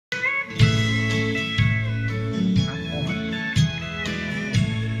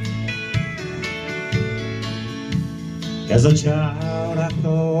As a child, I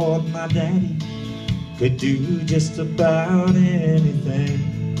thought my daddy could do just about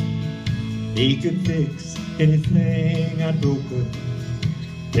anything. He could fix anything I'd broken,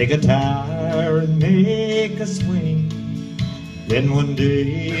 take a tire and make a swing. Then one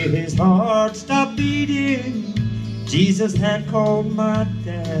day his heart stopped beating. Jesus had called my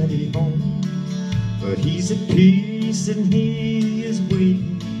daddy home, but he's at peace and he is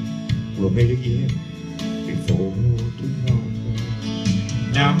waiting. We'll meet again before tomorrow.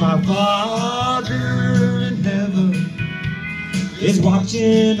 Now my Father in heaven is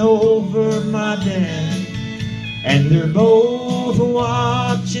watching over my dad, and they're both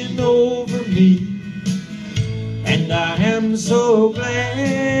watching over me. And I am so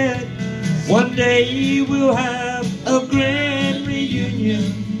glad one day we'll have a grand reunion,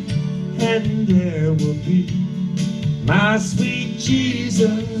 and there will be my sweet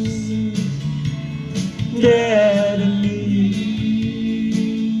Jesus, Dad and me.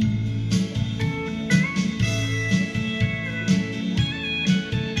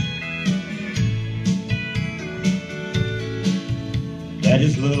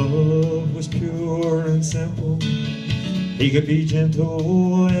 Daddy's love was pure and simple. He could be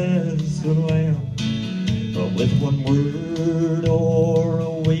gentle as a lamb, but with one word or a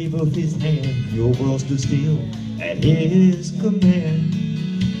wave of his hand, your world stood still at his command.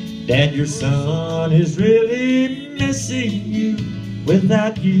 Dad, your son is really missing you.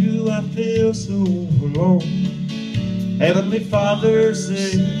 Without you, I feel so alone. Heavenly Father,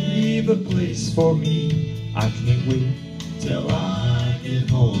 save a place for me. I can't wait till I get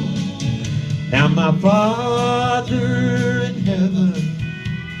home. Now my Father in heaven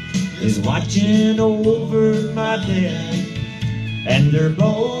is watching over my dad, and they're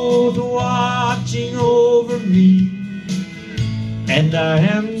both watching over me. And I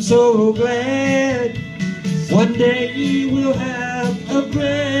am so glad one day we'll have a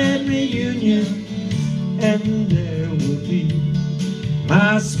grand reunion, and there will be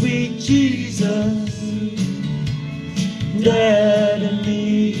my sweet Jesus.